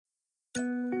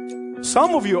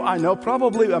Some of you, I know,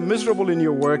 probably are miserable in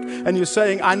your work, and you're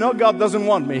saying, I know God doesn't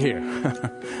want me here.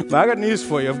 But I got news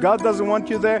for you. If God doesn't want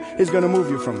you there, He's going to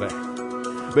move you from there.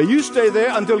 But you stay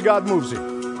there until God moves you.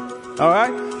 All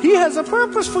right? He has a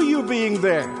purpose for you being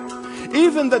there.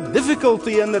 Even the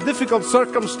difficulty and the difficult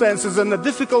circumstances and the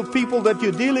difficult people that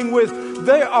you're dealing with,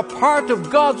 they are part of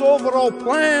God's overall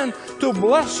plan to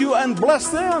bless you and bless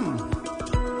them.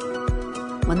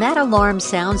 When that alarm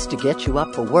sounds to get you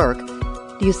up for work,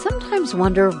 do you sometimes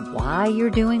wonder why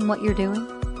you're doing what you're doing?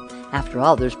 After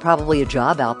all, there's probably a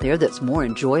job out there that's more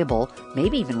enjoyable,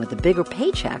 maybe even with a bigger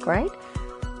paycheck, right?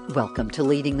 Welcome to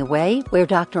Leading the Way, where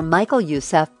Dr. Michael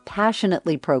Youssef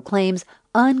passionately proclaims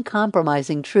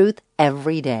uncompromising truth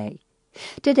every day.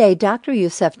 Today, Dr.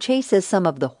 Youssef chases some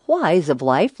of the whys of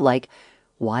life, like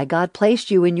why God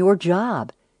placed you in your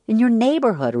job, in your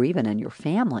neighborhood, or even in your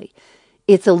family.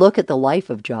 It's a look at the life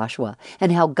of Joshua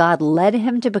and how God led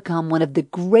him to become one of the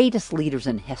greatest leaders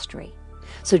in history.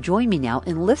 So join me now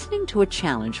in listening to a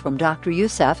challenge from Dr.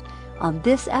 Youssef on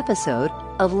this episode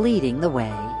of Leading the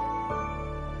Way.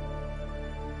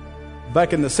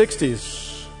 Back in the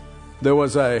 60s, there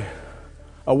was a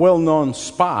well-known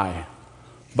spy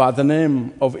by the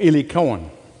name of Eli Cohen.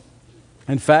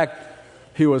 In fact,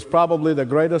 he was probably the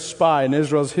greatest spy in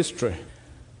Israel's history.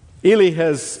 Eli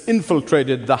has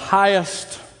infiltrated the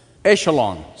highest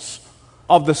echelons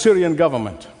of the Syrian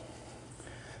government.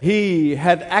 He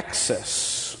had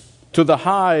access to the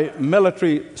high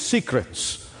military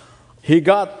secrets. He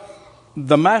got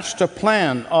the master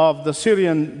plan of the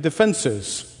Syrian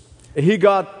defenses. He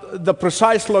got the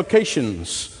precise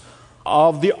locations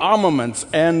of the armaments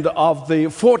and of the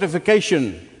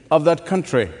fortification of that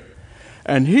country.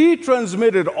 And he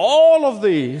transmitted all of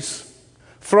these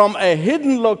from a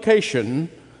hidden location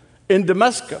in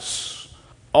Damascus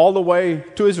all the way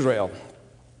to Israel.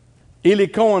 Eli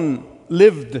Cohen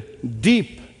lived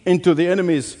deep into the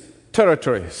enemy's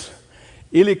territories.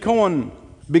 Eli Cohen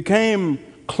became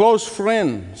close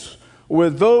friends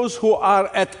with those who are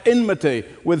at enmity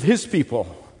with his people.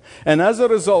 And as a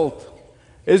result,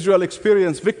 Israel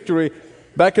experienced victory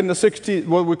back in the 60s,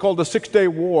 what we call the Six-Day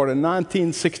War in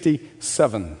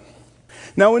 1967.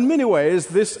 Now, in many ways,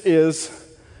 this is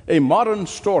a modern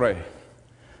story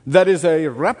that is a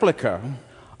replica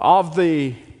of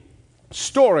the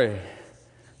story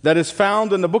that is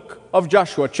found in the book of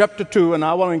Joshua, chapter 2, and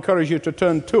I want to encourage you to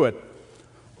turn to it.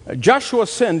 Joshua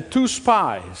sent 2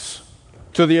 spies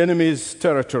to the enemy's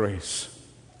territories.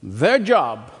 Their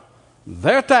job,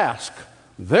 their task,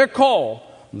 their call,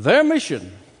 their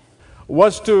mission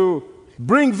was to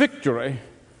bring victory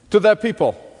to their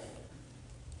people.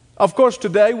 Of course,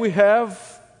 today we have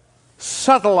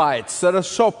satellites that are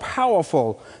so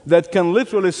powerful that can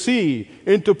literally see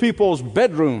into people's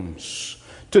bedrooms.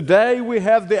 Today we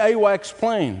have the AWACS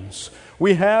planes.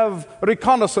 We have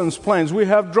reconnaissance planes. We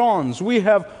have drones. We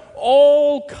have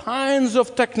all kinds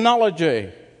of technology.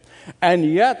 And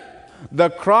yet the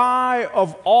cry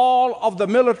of all of the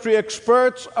military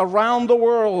experts around the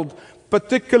world,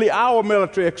 particularly our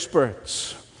military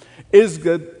experts, is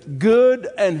good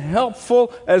and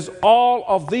helpful as all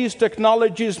of these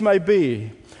technologies may be.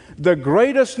 The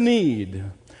greatest need,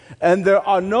 and there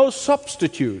are no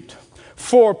substitute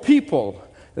for people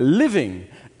living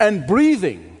and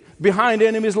breathing behind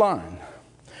enemy's line.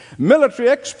 Military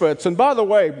experts, and by the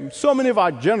way, so many of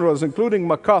our generals, including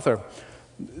MacArthur,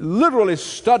 literally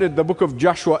studied the book of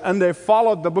Joshua, and they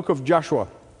followed the book of Joshua.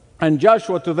 And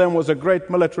Joshua to them was a great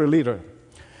military leader.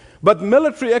 But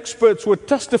military experts would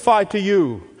testify to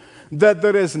you that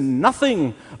there is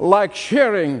nothing like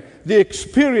sharing the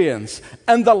experience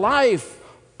and the life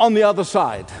on the other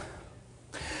side.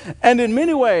 And in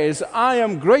many ways, I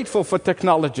am grateful for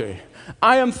technology.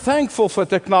 I am thankful for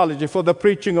technology, for the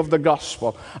preaching of the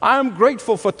gospel. I am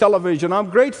grateful for television.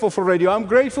 I'm grateful for radio. I'm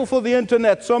grateful for the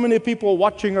internet. So many people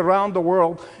watching around the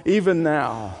world, even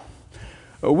now.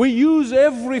 We use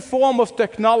every form of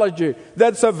technology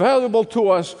that's available to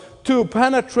us to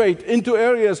penetrate into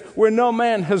areas where no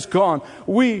man has gone.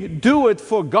 We do it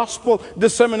for gospel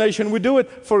dissemination. We do it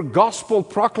for gospel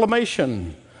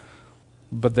proclamation.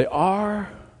 But there are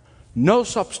no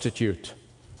substitute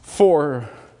for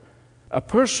a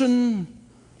person,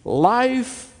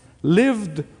 life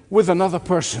lived with another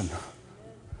person.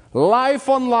 Life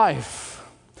on life.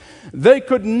 They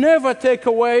could never take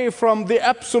away from the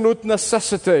absolute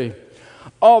necessity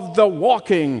of the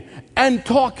walking and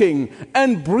talking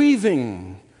and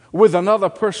breathing with another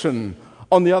person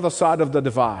on the other side of the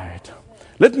divide.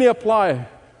 Let me apply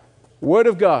Word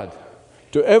of God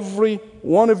to every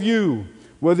one of you,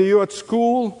 whether you're at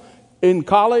school, in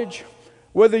college,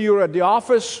 whether you're at the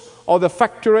office or the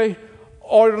factory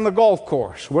or on the golf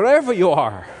course, wherever you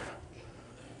are,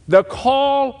 the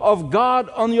call of God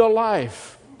on your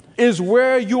life is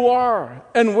where you are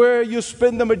and where you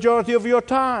spend the majority of your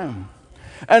time.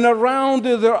 And around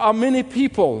you there are many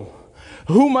people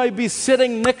who may be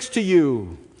sitting next to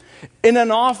you in an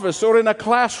office or in a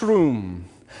classroom,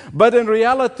 but in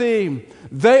reality,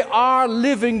 they are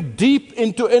living deep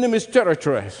into enemy's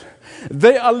territories.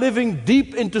 They are living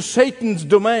deep into Satan's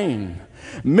domain.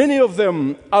 Many of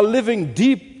them are living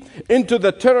deep into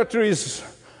the territories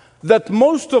that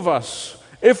most of us,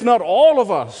 if not all of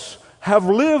us, have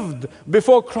lived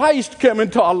before Christ came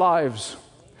into our lives.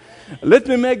 Let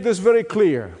me make this very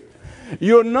clear.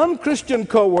 Your non-Christian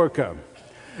co-worker,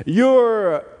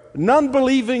 your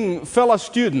non-believing fellow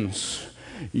students,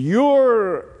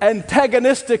 your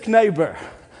antagonistic neighbor,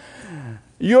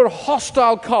 your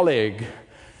hostile colleague,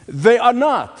 they are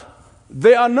not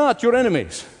your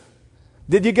enemies.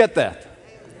 Did you get that?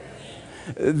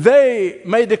 They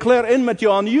may declare enmity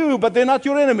on you, but they're not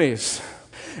your enemies.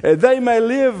 They may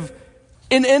live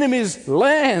in enemies'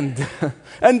 land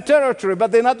and territory,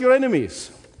 but they're not your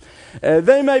enemies.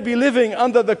 They may be living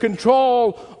under the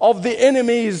control of the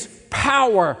enemy's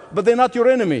power, but they're not your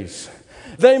enemies.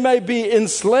 They may be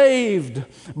enslaved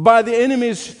by the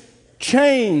enemy's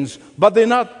chains, but they're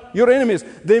not your enemies.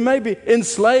 They may be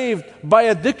enslaved by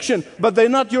addiction, but they're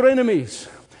not your enemies.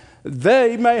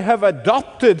 They may have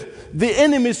adopted the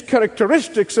enemy's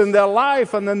characteristics in their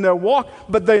life and in their walk,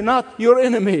 but they're not your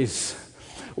enemies.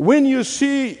 When you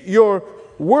see your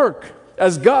work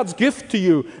as God's gift to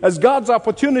you, as God's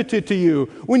opportunity to you,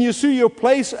 when you see your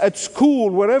place at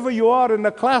school, wherever you are in the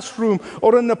classroom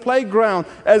or in the playground,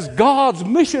 as God's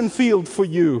mission field for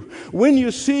you, when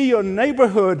you see your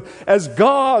neighborhood as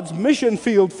God's mission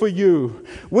field for you,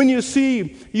 when you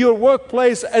see your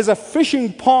workplace as a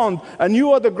fishing pond and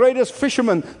you are the greatest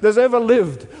fisherman that's ever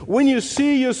lived, when you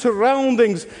see your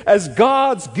surroundings as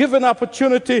God's given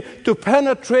opportunity to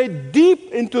penetrate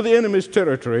deep into the enemy's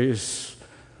territories,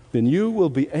 then you will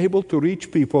be able to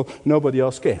reach people nobody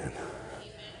else can.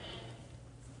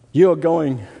 You're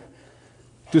going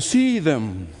to see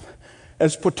them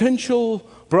as potential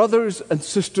brothers and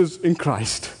sisters in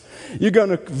Christ. You're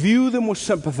going to view them with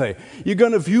sympathy. You're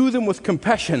going to view them with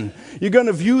compassion. You're going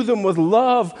to view them with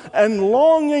love and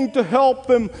longing to help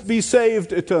them be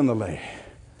saved eternally.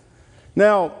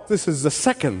 Now, this is the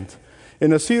second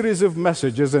in a series of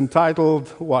messages entitled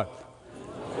what?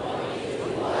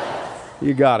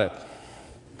 You got it.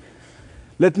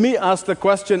 Let me ask the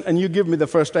question and you give me the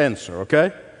first answer,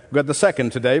 okay? We've got the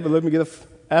second today, but let me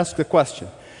ask the question.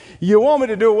 You want me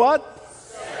to do what?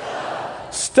 Step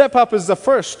up. Step up is the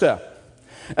first step.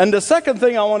 And the second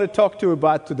thing I want to talk to you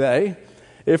about today,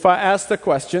 if I ask the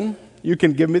question, you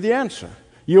can give me the answer.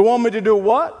 You want me to do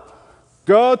what?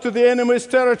 Go to the enemy's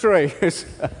territory.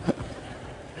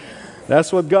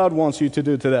 That's what God wants you to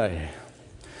do today.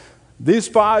 These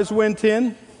spies went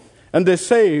in, and they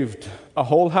saved a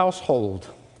whole household.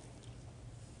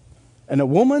 And a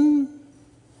woman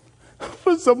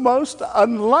was the most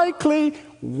unlikely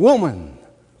woman,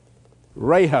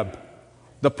 Rahab,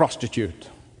 the prostitute.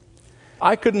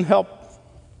 I couldn't help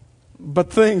but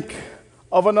think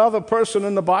of another person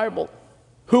in the Bible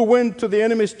who went to the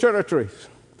enemy's territories.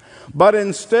 But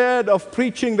instead of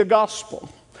preaching the gospel,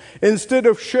 instead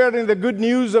of sharing the good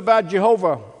news about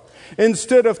Jehovah,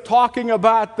 instead of talking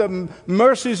about the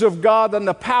mercies of God and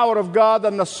the power of God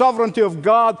and the sovereignty of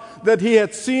God that he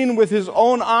had seen with his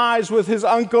own eyes with his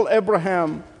uncle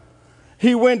Abraham,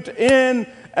 he went in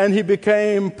and he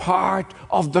became part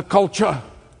of the culture.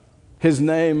 His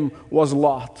name was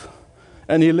Lot,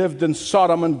 and he lived in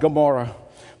Sodom and Gomorrah.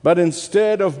 But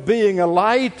instead of being a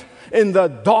light in the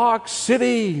dark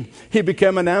city, he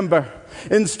became an ember.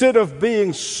 Instead of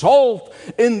being salt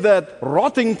in that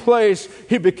rotting place,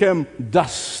 he became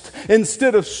dust.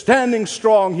 Instead of standing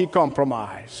strong, he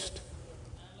compromised.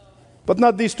 But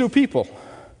not these two people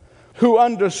who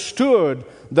understood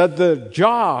that the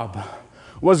job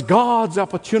was God's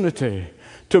opportunity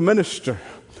to minister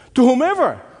to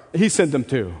whomever he sent them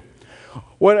to.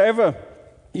 Wherever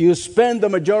you spend the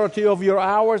majority of your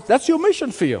hours, that's your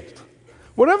mission field.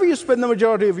 Wherever you spend the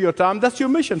majority of your time, that's your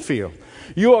mission field.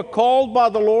 You are called by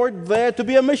the Lord there to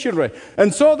be a missionary.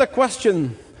 And so the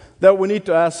question that we need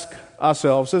to ask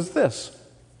ourselves is this: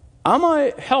 am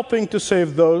I helping to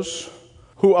save those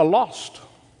who are lost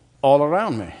all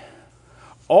around me?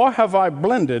 Or have I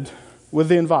blended with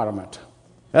the environment?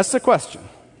 That's the question.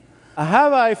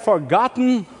 Have I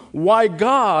forgotten why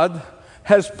God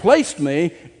has placed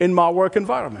me in my work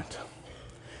environment?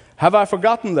 Have I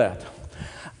forgotten that?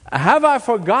 Have I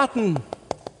forgotten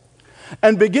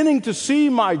and beginning to see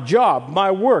my job,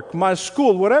 my work, my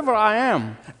school, whatever I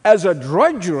am, as a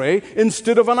drudgery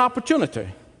instead of an opportunity.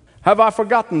 Have I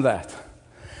forgotten that?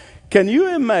 Can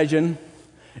you imagine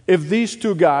if these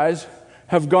two guys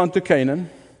have gone to Canaan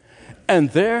and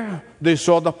there they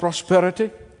saw the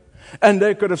prosperity and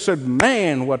they could have said,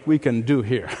 man, what we can do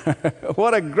here.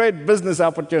 What a great business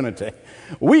opportunity.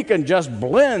 We can just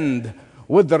blend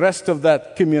with the rest of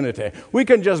that community. We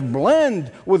can just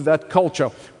blend with that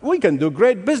culture. We can do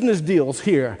great business deals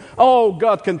here. Oh,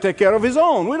 God can take care of His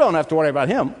own. We don't have to worry about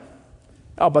Him.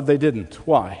 Oh, but they didn't.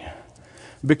 Why?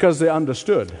 Because they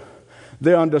understood.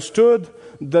 They understood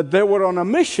that they were on a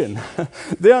mission.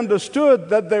 They understood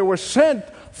that they were sent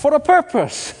for a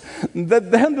purpose.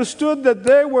 That they understood that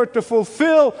they were to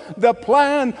fulfill the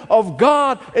plan of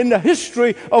God in the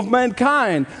history of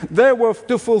mankind. They were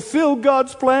to fulfill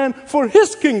God's plan for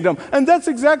His kingdom. And that's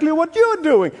exactly what you're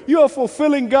doing. You are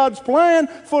fulfilling God's plan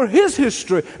for His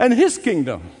history and His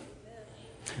kingdom.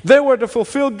 They were to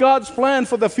fulfill God's plan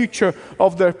for the future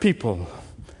of their people.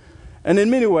 And in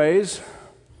many ways,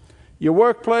 your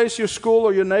workplace, your school,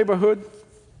 or your neighborhood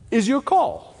is your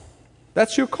call.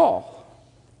 That's your call.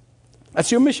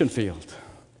 That's your mission field.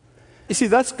 You see,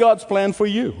 that's God's plan for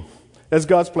you. That's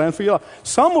God's plan for you.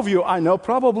 Some of you, I know,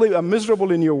 probably are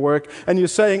miserable in your work, and you're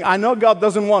saying, I know God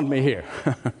doesn't want me here.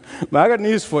 But I got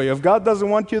news for you. If God doesn't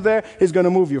want you there, He's going to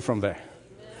move you from there.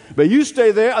 But you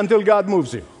stay there until God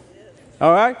moves you.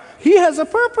 All right? He has a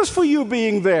purpose for you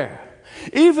being there.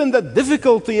 Even the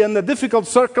difficulty and the difficult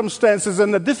circumstances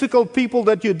and the difficult people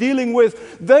that you're dealing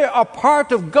with, they are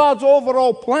part of God's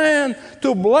overall plan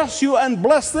to bless you and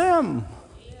bless them.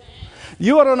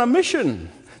 You are on a mission.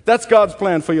 That's God's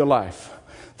plan for your life.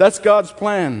 That's God's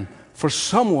plan for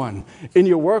someone in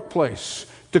your workplace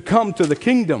to come to the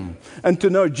kingdom and to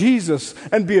know Jesus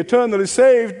and be eternally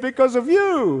saved because of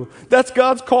you. That's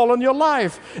God's call on your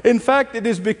life. In fact, it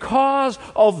is because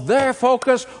of their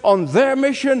focus on their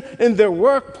mission in their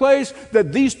workplace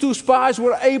that these two spies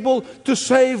were able to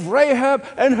save Rahab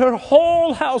and her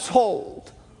whole household.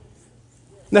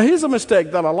 Now, here's a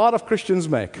mistake that a lot of Christians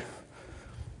make.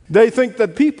 They think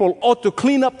that people ought to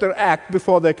clean up their act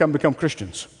before they can become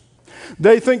Christians.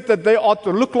 They think that they ought to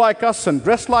look like us and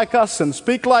dress like us and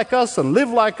speak like us and live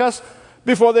like us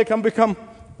before they can become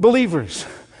believers.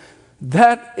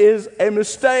 That is a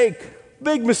mistake,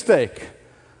 big mistake.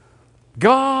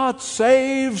 God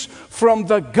saves from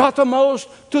the guttermost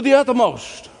to the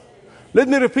uttermost. Let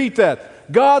me repeat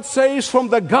that. God saves from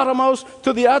the guttermost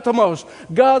to the uttermost.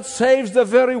 God saves the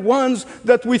very ones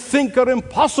that we think are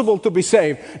impossible to be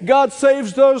saved. God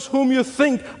saves those whom you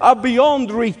think are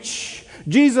beyond reach.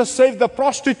 Jesus saved the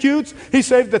prostitutes, He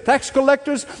saved the tax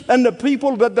collectors, and the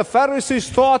people that the Pharisees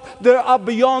thought they are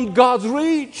beyond God's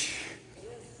reach.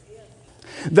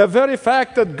 The very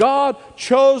fact that God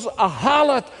chose a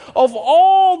harlot of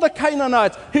all the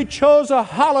Canaanites, He chose a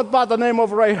harlot by the name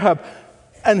of Rahab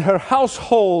and her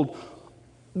household.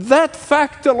 That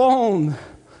fact alone,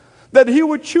 that He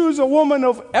would choose a woman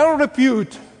of ill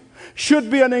repute,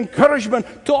 should be an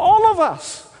encouragement to all of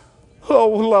us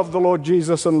who love the Lord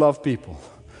Jesus and love people.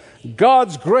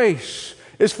 God's grace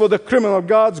is for the criminal.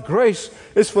 God's grace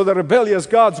is for the rebellious.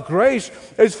 God's grace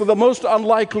is for the most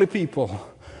unlikely people.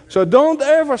 So don't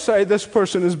ever say this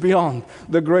person is beyond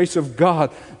the grace of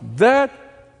God. That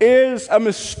is a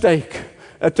mistake,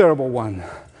 a terrible one.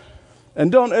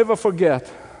 And don't ever forget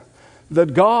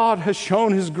that God has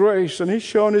shown His grace and He's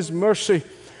shown His mercy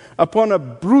upon a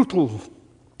brutal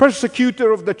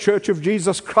persecutor of the Church of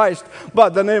Jesus Christ by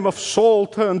the name of Saul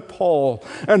turned Paul.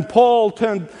 And Paul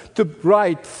turned to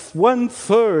write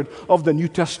 1/3 of the New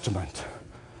Testament.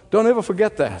 Don't ever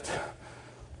forget that.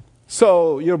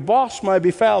 So your boss might be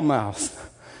foul-mouthed.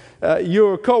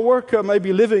 Your co-worker may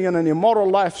be living in an immoral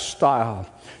lifestyle.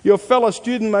 Your fellow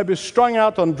student may be strung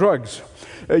out on drugs.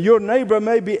 Your neighbor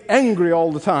may be angry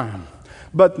all the time.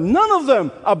 But none of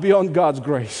them are beyond God's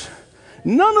grace.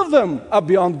 None of them are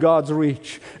beyond God's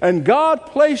reach. And God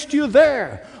placed you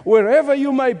there, wherever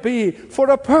you may be, for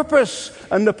a purpose,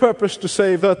 and the purpose to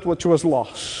save that which was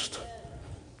lost.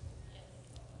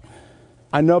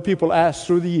 I know people ask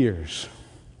through the years,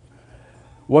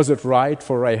 was it right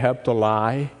for Rahab to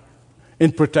lie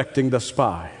in protecting the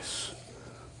spies?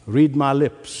 Read my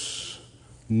lips.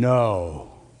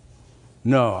 No.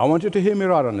 No. I want you to hear me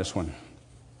right on this one.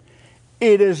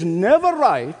 It is never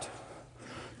right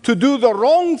to do the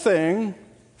wrong thing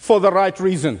for the right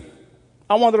reason.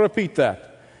 I want to repeat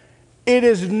that. It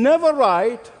is never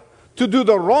right to do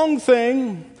the wrong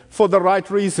thing for the right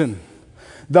reason.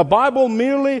 The Bible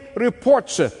merely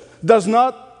reports it, does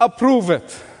not approve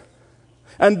it.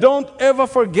 And don't ever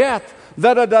forget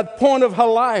that at that point of her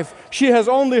life, she has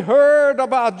only heard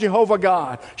about Jehovah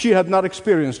God. She had not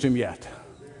experienced Him yet.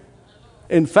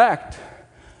 In fact,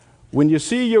 when you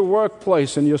see your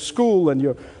workplace and your school and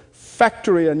your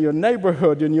factory and your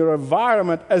neighborhood and your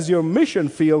environment as your mission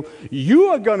field, you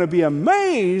are going to be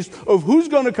amazed of who's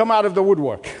going to come out of the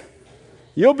woodwork.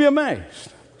 You'll be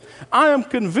amazed. I'm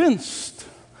convinced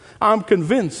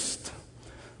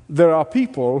there are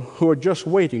people who are just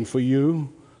waiting for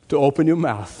you to open your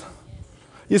mouth.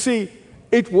 You see,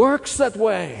 it works that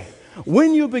way.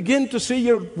 When you begin to see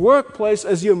your workplace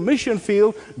as your mission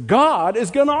field, God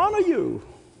is going to honor you.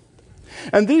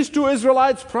 And these two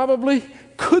Israelites probably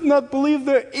could not believe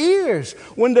their ears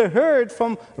when they heard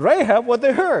from Rahab what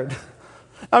they heard.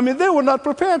 I mean, they were not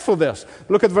prepared for this.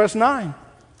 Look at verse 9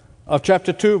 of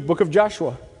chapter 2, book of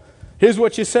Joshua. Here's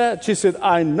what she said. She said,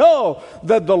 I know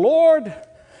that the Lord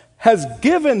has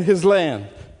given His land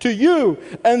to you,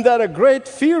 and that a great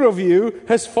fear of you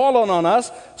has fallen on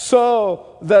us,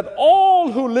 so that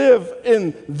all who live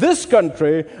in this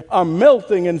country are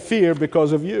melting in fear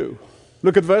because of you.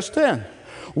 Look at verse 10.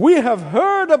 We have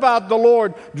heard about the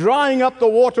Lord drying up the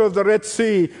water of the Red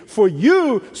Sea for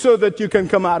you so that you can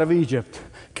come out of Egypt.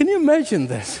 Can you imagine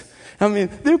this? I mean,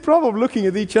 they're probably looking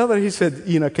at each other. He said,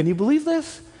 can you believe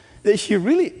this? Is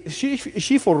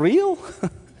she for real?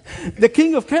 The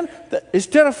king of Canaan is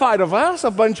terrified of us,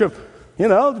 a bunch of,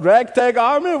 ragtag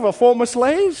army of former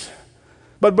slaves.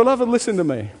 But beloved, listen to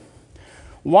me.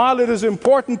 While it is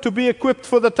important to be equipped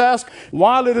for the task,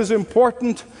 while it is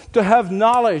important to have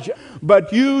knowledge,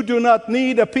 but you do not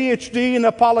need a PhD in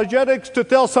apologetics to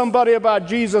tell somebody about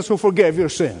Jesus who forgave your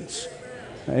sins.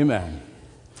 Amen.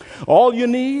 All you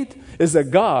need is a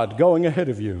God going ahead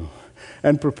of you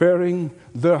and preparing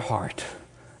their heart.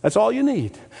 That's all you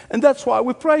need. And that's why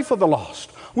we pray for the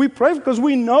lost. We pray because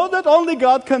we know that only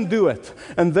God can do it.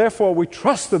 And therefore we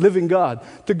trust the living God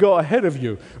to go ahead of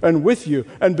you and with you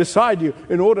and beside you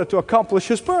in order to accomplish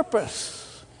His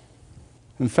purpose.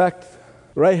 In fact,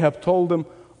 Rahab told them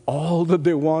all that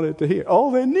they wanted to hear, all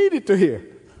they needed to hear.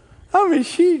 I mean,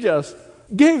 she just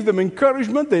gave them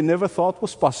encouragement they never thought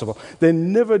was possible. They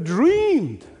never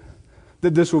dreamed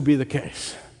that this would be the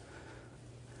case.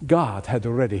 God had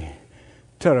already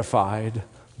terrified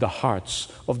the hearts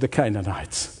of the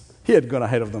Canaanites. He had gone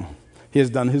ahead of them. He has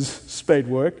done His spade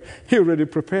work. He already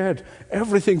prepared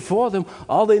everything for them.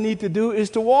 All they need to do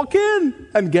is to walk in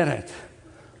and get it.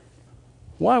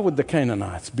 Why would the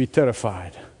Canaanites be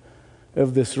terrified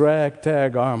of this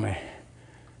ragtag army?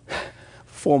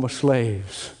 Former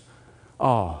slaves.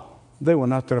 Oh, they were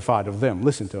not terrified of them.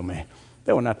 Listen to me.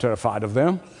 They were not terrified of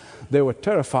them. They were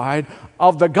terrified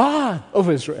of the God of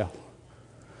Israel.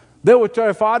 They were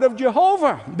terrified of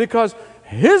Jehovah because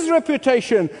His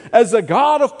reputation as a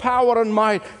God of power and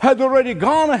might had already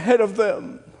gone ahead of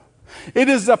them. It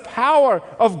is the power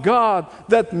of God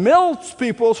that melts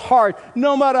people's heart,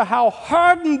 no matter how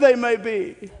hardened they may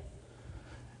be.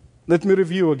 Let me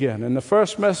review again. In the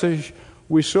first message,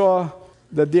 we saw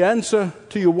that the answer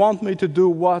to "you want me to do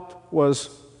what" was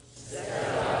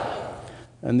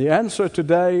and the answer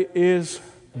today is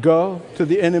go to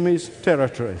the enemy's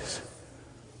territories.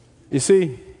 You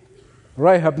see,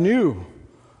 Rahab knew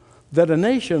that a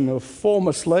nation of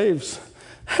former slaves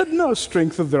had no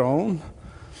strength of their own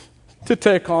to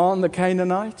take on the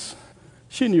Canaanites.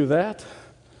 She knew that.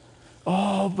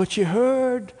 Oh, but she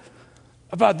heard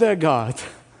about their God.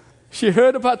 She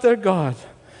heard about their God.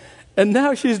 And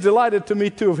now she's delighted to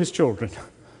meet two of His children.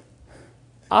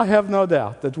 I have no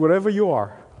doubt that wherever you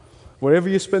are, wherever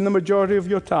you spend the majority of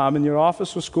your time, in your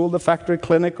office or school, the factory,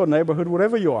 clinic, or neighborhood,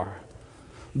 wherever you are,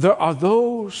 there are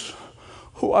those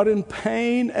who are in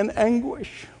pain and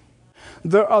anguish.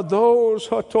 There are those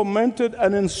who are tormented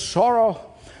and in sorrow.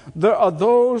 There are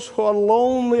those who are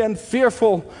lonely and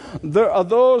fearful. There are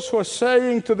those who are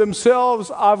saying to themselves,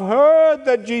 I've heard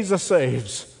that Jesus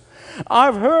saves.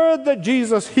 I've heard that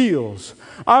Jesus heals.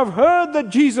 I've heard that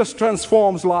Jesus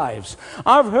transforms lives.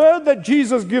 I've heard that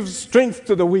Jesus gives strength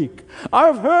to the weak.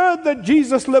 I've heard that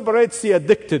Jesus liberates the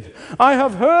addicted. I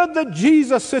have heard that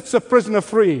Jesus sets a prisoner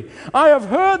free. I have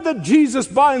heard that Jesus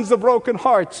binds the broken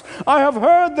hearts. I have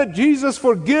heard that Jesus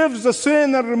forgives the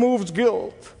sin and removes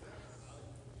guilt.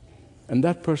 And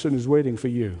that person is waiting for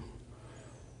you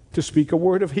to speak a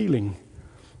word of healing,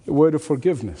 a word of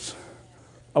forgiveness,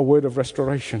 a word of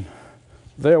restoration.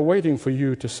 They are waiting for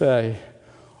you to say,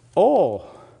 oh,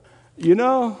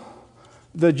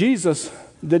 the Jesus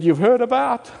that you've heard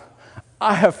about,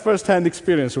 I have first-hand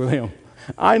experience with Him.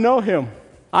 I know Him.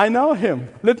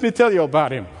 Let me tell you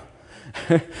about Him.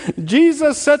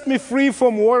 Jesus set me free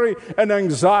from worry and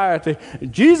anxiety.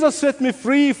 Jesus set me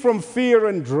free from fear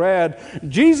and dread.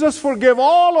 Jesus forgave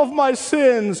all of my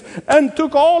sins and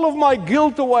took all of my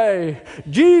guilt away.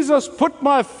 Jesus put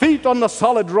my feet on the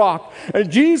solid rock.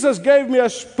 And Jesus gave me a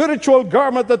spiritual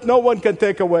garment that no one can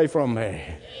take away from me.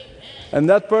 And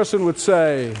that person would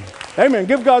say, amen.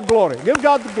 Give God glory. Give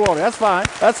God the glory. That's fine.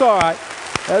 That's all right.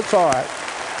 That's all right.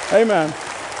 Amen.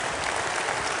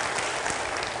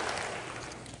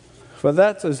 For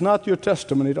that is not your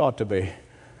testimony, it ought to be.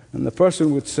 And the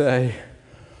person would say,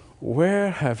 where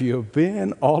have you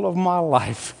been all of my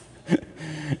life?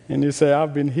 And you say,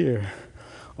 I've been here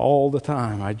all the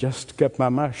time. I just kept my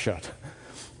mouth shut.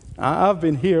 I've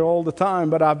been here all the time,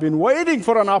 but I've been waiting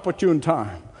for an opportune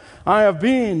time. I have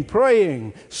been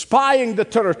praying, spying the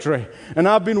territory, and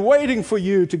I've been waiting for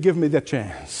you to give me the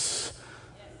chance.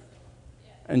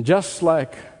 And just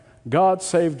like God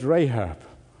saved Rahab,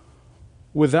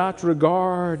 without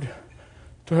regard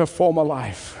to her former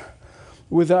life,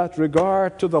 without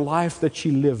regard to the life that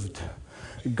she lived,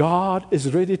 God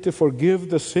is ready to forgive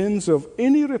the sins of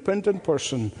any repentant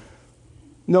person,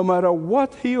 no matter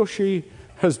what he or she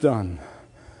has done.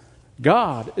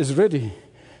 God is ready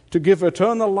to give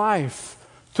eternal life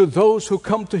to those who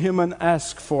come to Him and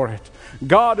ask for it.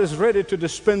 God is ready to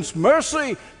dispense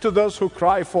mercy to those who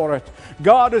cry for it.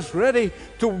 God is ready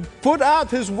to put out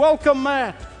His welcome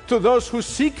mat to those who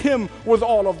seek Him with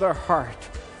all of their heart.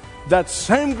 That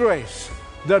same grace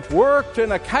that worked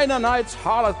in a Canaanite's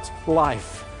harlot's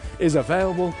life is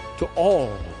available to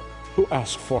all who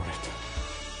ask for it.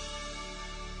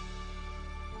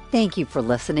 Thank you for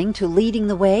listening to Leading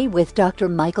the Way with Dr.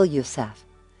 Michael Youssef.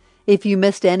 If you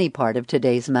missed any part of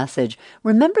today's message,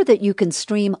 remember that you can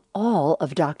stream all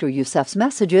of Dr. Youssef's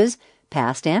messages,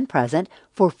 past and present,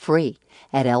 for free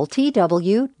at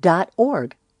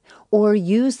ltw.org. Or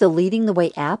use the Leading the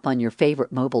Way app on your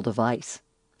favorite mobile device.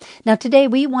 Now today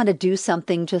we want to do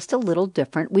something just a little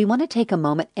different. We want to take a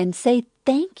moment and say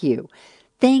thank you.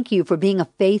 Thank you for being a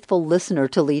faithful listener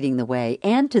to Leading the Way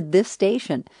and to this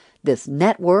station, this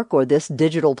network, or this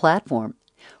digital platform.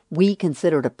 We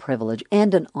consider it a privilege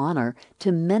and an honor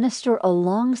to minister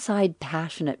alongside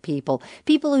passionate people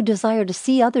who desire to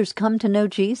see others come to know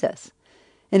Jesus.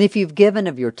 And if you've given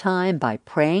of your time by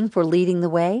praying for Leading the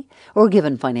Way or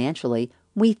given financially,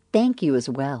 we thank you as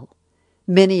well.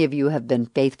 Many of you have been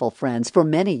faithful friends for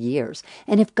many years,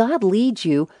 and if God leads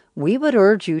you, we would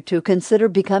urge you to consider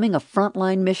becoming a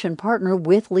frontline mission partner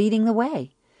with Leading the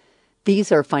Way.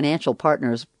 These are financial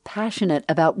partners passionate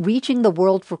about reaching the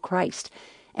world for Christ,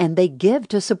 and they give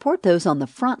to support those on the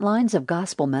front lines of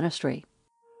gospel ministry.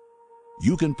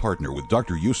 You can partner with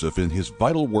Dr. Youssef in his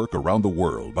vital work around the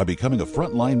world by becoming a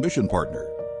Frontline Mission Partner.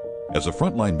 As a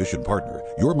Frontline Mission Partner,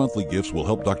 your monthly gifts will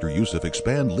help Dr. Youssef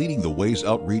expand Leading the Way's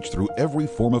outreach through every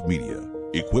form of media,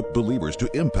 equip believers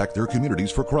to impact their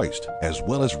communities for Christ, as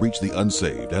well as reach the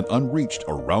unsaved and unreached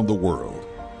around the world.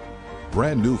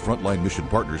 Brand new Frontline Mission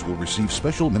Partners will receive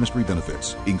special ministry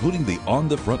benefits, including the On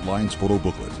the Front Lines photo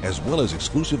booklet, as well as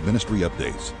exclusive ministry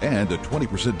updates, and a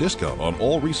 20% discount on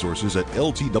all resources at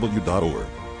ltw.org.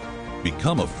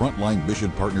 Become a Frontline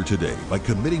Mission Partner today by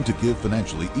committing to give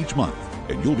financially each month,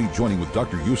 and you'll be joining with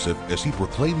Dr. Youssef as he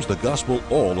proclaims the gospel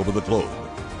all over the globe.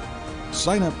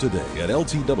 Sign up today at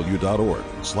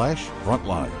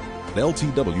ltw.org/frontline.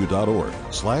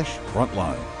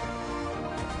 ltw.org/frontline.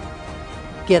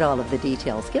 Get all of the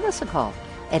details. Give us a call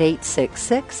at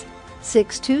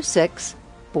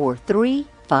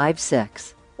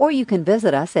 866-626-4356. Or you can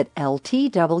visit us at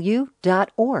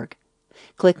ltw.org.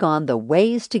 Click on the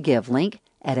Ways to Give link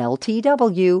at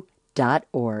ltw.org.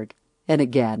 And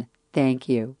again, thank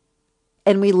you.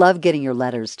 And we love getting your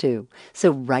letters, too.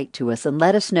 So write to us and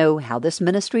let us know how this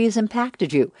ministry has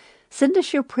impacted you. Send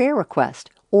us your prayer request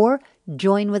or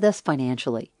join with us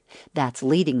financially. That's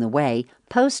Leading the Way,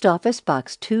 Post Office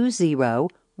Box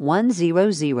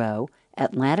 20100,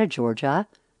 Atlanta, Georgia,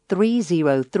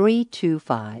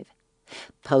 30325.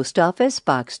 Post Office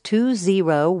Box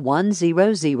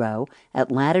 20100,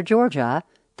 Atlanta, Georgia,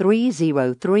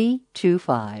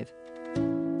 30325.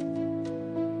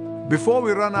 Before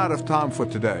we run out of time for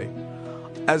today,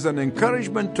 as an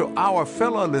encouragement to our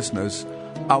fellow listeners,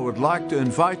 I would like to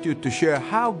invite you to share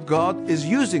how God is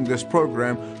using this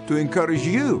program to encourage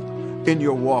you in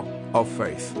your walk of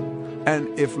faith. And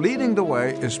if Leading the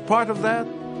Way is part of that,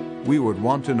 we would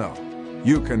want to know.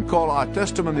 You can call our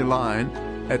testimony line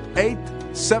at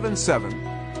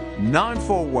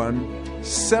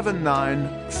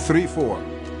 877-941-7934.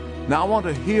 Now I want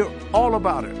to hear all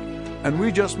about it, and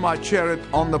we just might share it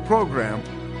on the program.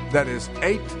 That is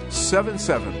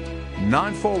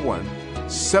 877-941-7934.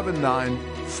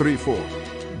 7934.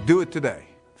 Do it today.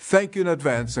 Thank you in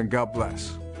advance, and God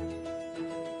bless.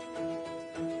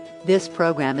 This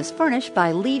program is furnished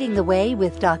by Leading the Way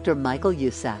with Dr. Michael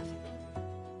Youssef.